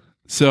about it.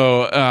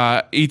 So,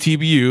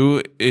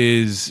 ETBU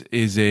is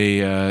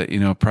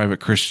a, private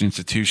Christian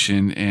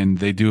institution, and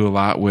they do a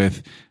lot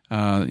with,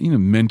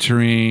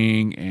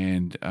 mentoring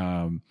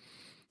and,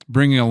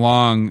 bringing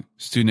along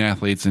student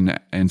athletes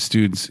and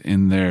students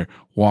in their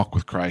walk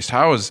with Christ.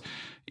 How has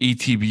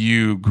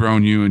ETBU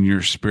grown you in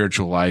your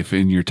spiritual life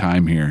in your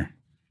time here?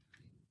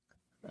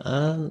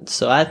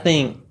 So I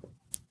think,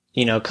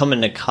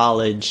 coming to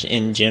college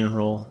in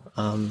general,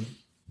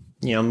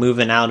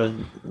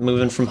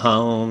 moving from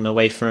home,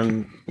 away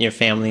from your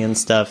family and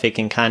stuff, it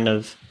can kind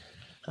of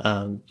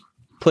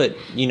put,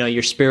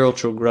 your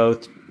spiritual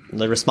growth,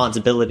 the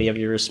responsibility of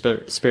your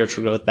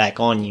spiritual growth back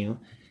on you.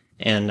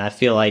 And I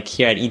feel like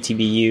here at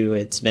ETBU,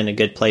 it's been a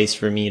good place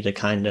for me to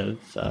kind of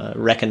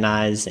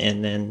recognize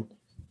and then,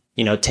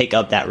 take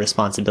up that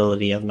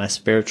responsibility of my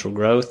spiritual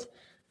growth.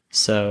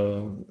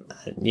 So,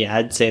 yeah,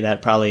 I'd say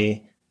that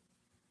probably,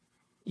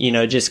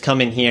 just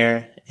coming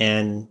here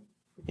and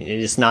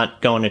it's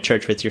not going to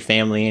church with your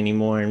family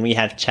anymore. And we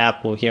have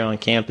chapel here on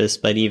campus,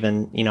 but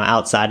even,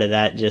 outside of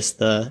that, just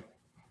the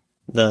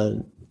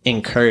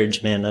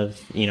encouragement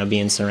of,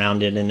 being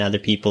surrounded in other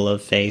people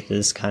of faith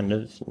is kind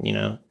of,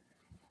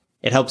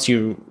 it helps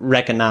you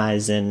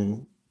recognize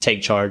and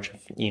take charge of,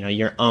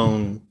 your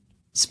own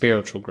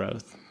spiritual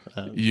growth.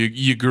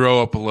 You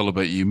grow up a little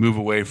bit. You move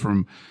away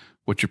from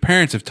what your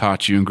parents have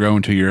taught you and grow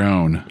into your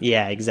own.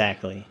 Yeah,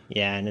 exactly.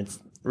 Yeah, and it's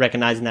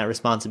recognizing that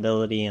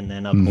responsibility and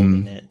then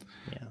upholding it.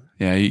 Yeah.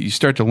 Yeah, you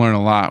start to learn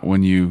a lot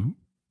when you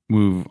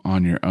move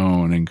on your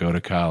own and go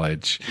to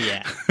college.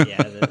 Yeah.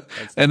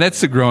 And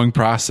that's the growing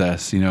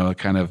process,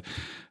 kind of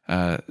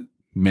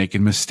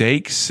making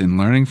mistakes and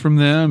learning from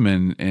them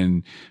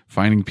and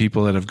finding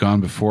people that have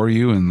gone before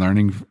you and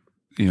learning,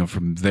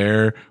 from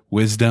their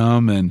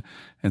wisdom and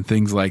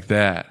things like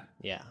that.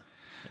 Yeah.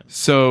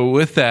 So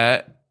with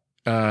that,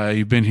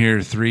 you've been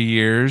here 3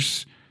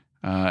 years,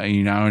 and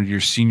you're now in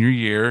your senior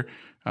year.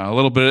 A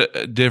little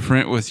bit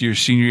different with your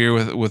senior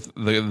year with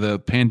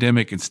the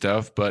pandemic and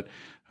stuff, but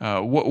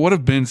what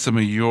have been some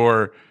of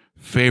your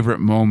favorite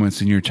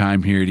moments in your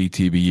time here at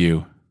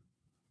ETBU?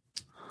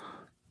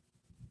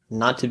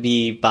 Not to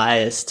be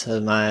biased to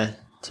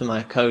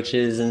my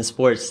coaches and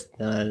sports,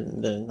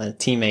 my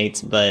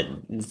teammates, but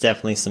it's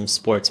definitely some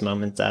sports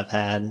moments I've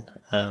had.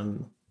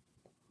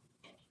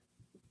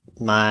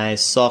 My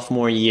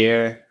sophomore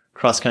year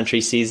cross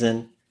country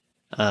season,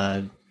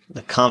 the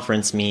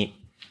conference meet,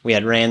 we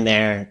had ran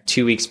there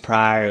 2 weeks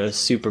prior. It was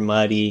super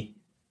muddy,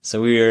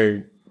 so we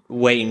were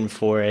waiting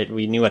for it.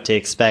 We knew what to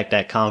expect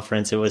at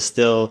conference. It was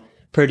still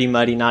pretty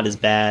muddy, not as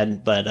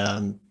bad, but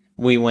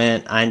we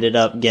went. I ended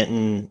up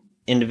getting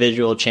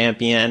individual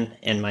champion,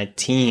 and my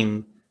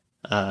team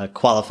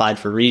qualified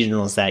for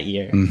regionals that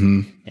year.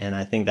 Mm-hmm. And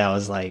I think that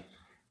was like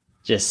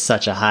just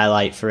such a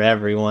highlight for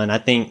everyone. I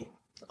think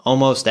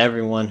almost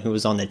everyone who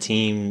was on the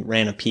team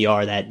ran a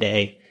PR that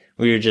day.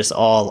 We were just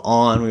all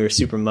on. We were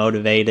super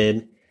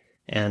motivated.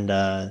 And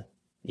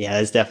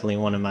it's definitely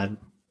one of my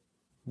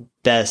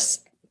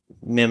best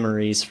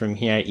memories from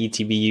here at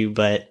ETBU.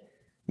 But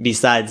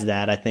besides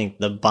that, I think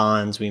the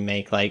bonds we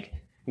make, like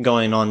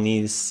going on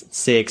these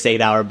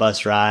 6-8 hour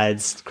bus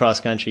rides, cross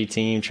country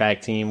team,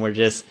 track team, we're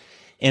just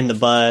in the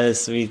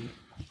bus, we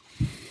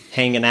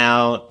hanging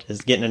out,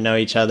 just getting to know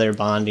each other,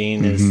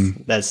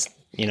 bonding that's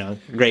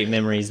great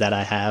memories that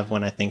I have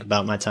when I think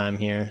about my time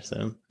here.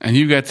 So, and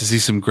you got to see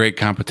some great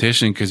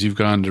competition because you've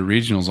gone to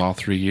regionals all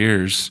 3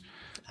 years.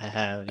 I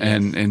have,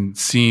 yes. and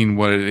seen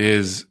what it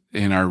is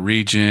in our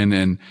region,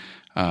 and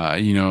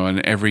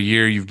and every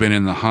year you've been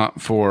in the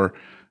hunt for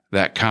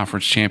that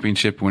conference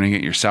championship, winning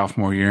it your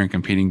sophomore year and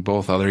competing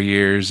both other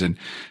years, and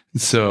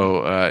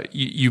so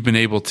you've been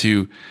able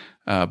to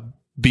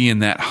be in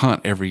that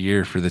hunt every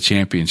year for the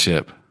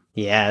championship.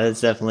 Yeah,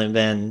 that's definitely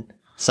been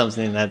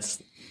something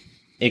that's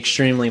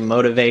extremely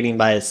motivating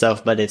by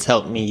itself, but it's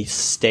helped me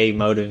stay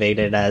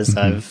motivated as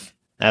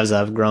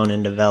I've grown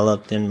and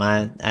developed in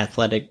my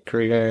athletic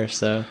career.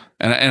 So,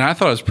 and I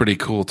thought it was pretty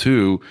cool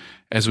too,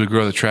 as we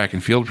grow the track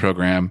and field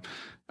program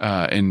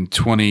in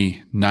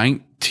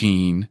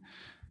 2019,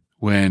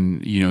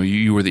 when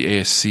you were the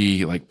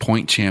ASC like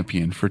point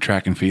champion for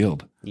track and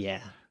field. Yeah,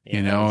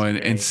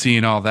 and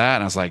seeing all that,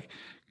 and I was like,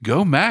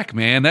 go Mac,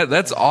 man.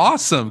 That's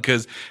awesome,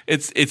 because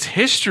it's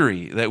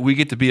history that we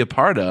get to be a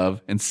part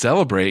of and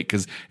celebrate,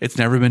 because it's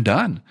never been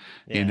done,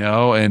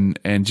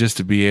 and just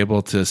to be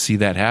able to see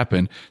that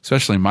happen,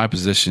 especially in my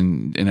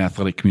position in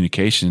athletic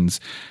communications,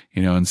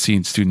 and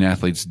seeing student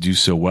athletes do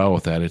so well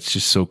with that. It's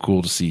just so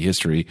cool to see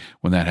history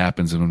when that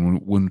happens.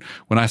 And when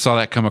I saw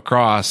that come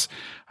across,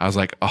 I was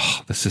like,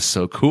 oh, this is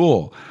so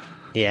cool.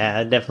 Yeah,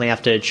 I definitely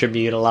have to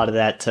attribute a lot of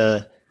that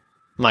to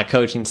my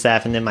coaching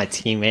staff and then my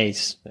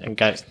teammates. I've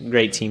got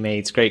great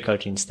teammates, great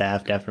coaching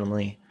staff,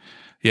 definitely.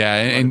 Yeah,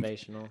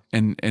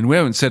 and we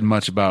haven't said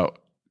much about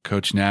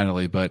Coach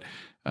Natalie, but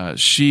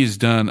she's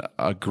done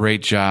a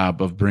great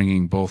job of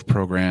bringing both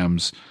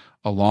programs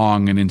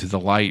along and into the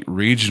light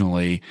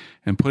regionally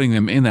and putting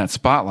them in that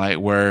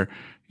spotlight where,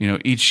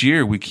 each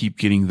year we keep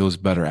getting those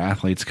better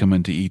athletes come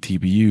into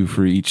ETBU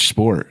for each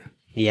sport.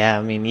 Yeah,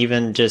 I mean,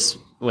 even just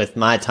with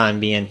my time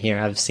being here,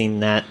 I've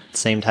seen that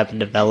same type of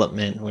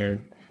development. We're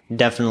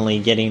definitely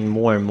getting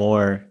more and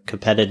more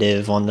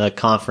competitive on the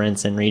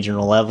conference and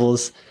regional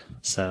levels.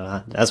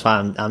 So that's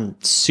why I'm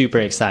super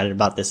excited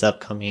about this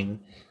upcoming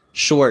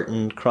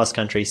shortened cross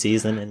country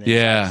season and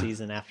then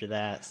season after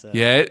that. So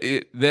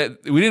that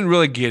we didn't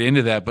really get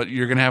into that, but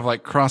you're gonna have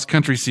like cross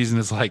country season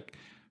is like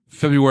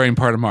February and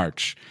part of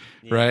March,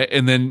 right?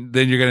 And then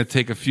you're gonna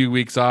take a few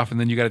weeks off, and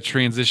then you got to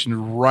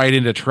transition right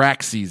into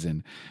track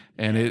season,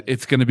 and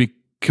it's gonna be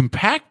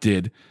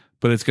compacted,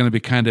 but it's gonna be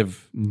kind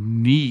of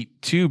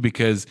neat too,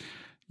 because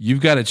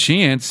you've got a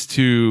chance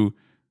to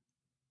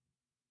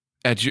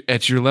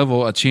at your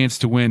level a chance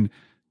to win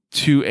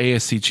 2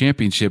 ASC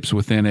championships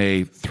within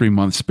a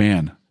 3-month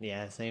span.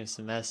 Yeah, same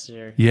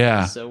semester.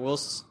 Yeah. So we'll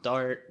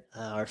start,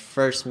 our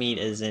first meet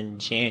is in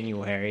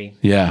January.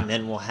 Yeah. And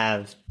then we'll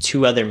have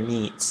 2 other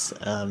meets,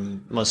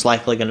 most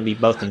likely going to be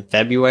both in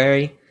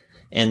February.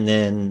 And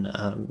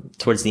then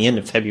towards the end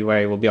of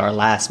February will be our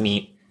last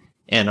meet.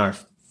 And our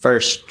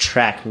first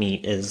track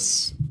meet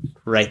is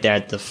right there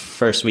at the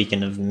first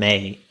weekend of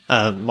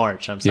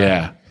March, I'm sorry.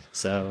 Yeah.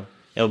 So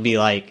it'll be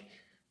like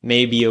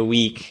maybe a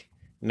week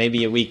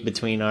maybe a week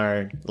between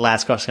our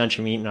last cross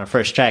country meet and our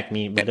first track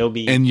meet, but it'll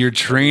be. And your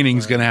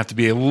training's going to have to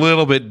be a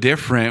little bit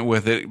different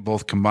with it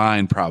both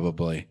combined,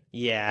 probably.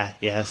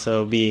 Yeah. So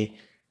it'll be,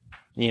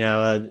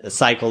 a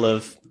cycle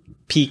of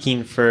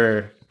peaking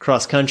for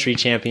cross country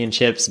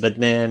championships, but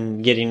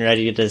then getting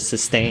ready to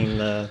sustain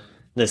the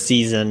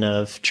season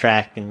of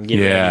track and get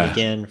ready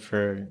again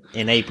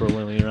in April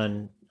when we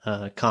run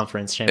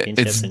conference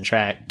championships in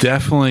track.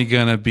 Definitely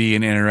going to be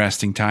an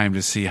interesting time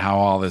to see how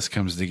all this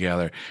comes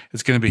together.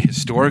 It's going to be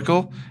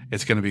historical.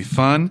 It's going to be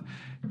fun.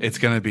 It's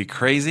going to be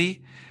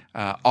crazy,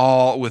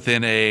 all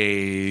within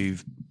a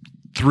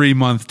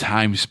 3-month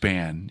time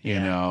span,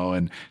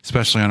 and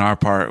especially on our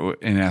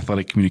part in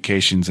athletic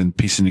communications and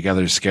piecing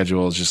together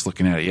schedules, just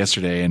looking at it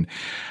yesterday. And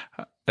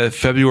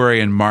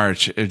February and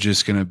March are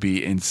just going to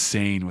be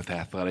insane with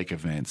athletic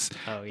events.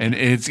 Oh, yeah. And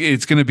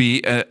it's going to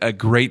be a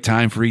great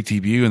time for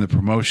ETBU and the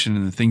promotion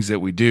and the things that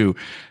we do,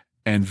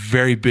 and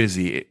very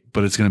busy,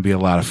 but it's going to be a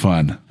lot of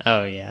fun.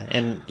 Oh, yeah.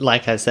 And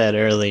like I said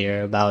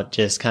earlier about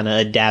just kind of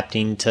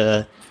adapting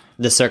to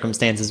the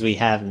circumstances we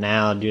have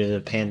now due to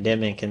the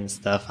pandemic and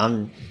stuff,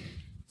 I'm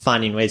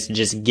finding ways to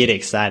just get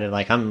excited.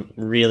 Like, I'm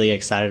really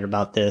excited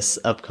about this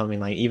upcoming,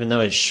 like, even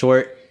though it's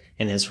short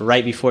and it's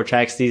right before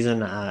track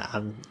season,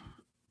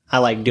 I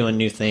like doing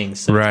new things.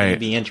 So It's going to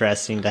be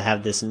interesting to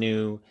have this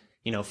new,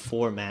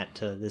 format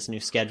to this new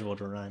schedule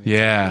to run.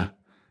 Yeah.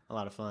 A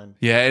lot of fun.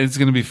 Yeah, it's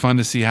going to be fun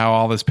to see how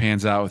all this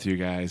pans out with you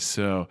guys.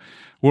 So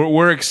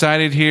we're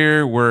excited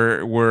here.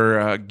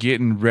 We're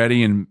getting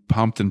ready and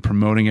pumped and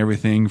promoting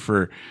everything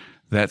for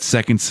that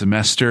second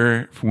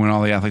semester for when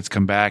all the athletes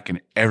come back and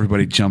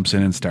everybody jumps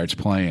in and starts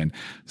playing.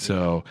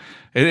 So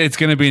it's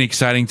going to be an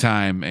exciting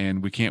time,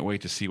 and we can't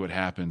wait to see what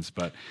happens.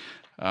 But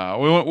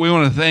we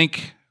want to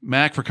thank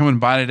Mac for coming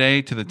by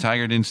today to the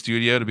Tiger Den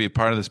studio to be a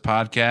part of this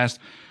podcast.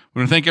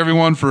 We want to thank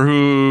everyone for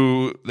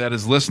who that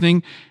is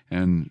listening,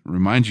 and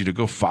remind you to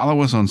go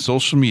follow us on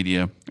social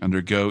media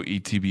under Go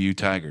ETBU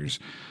Tigers.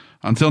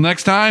 Until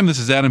next time, this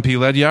is Adam P.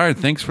 Ledyard.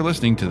 Thanks for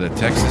listening to the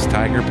Texas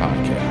Tiger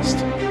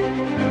Podcast.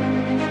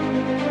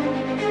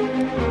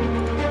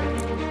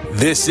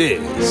 This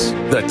is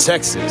the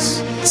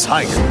Texas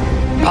Tiger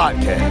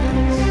Podcast.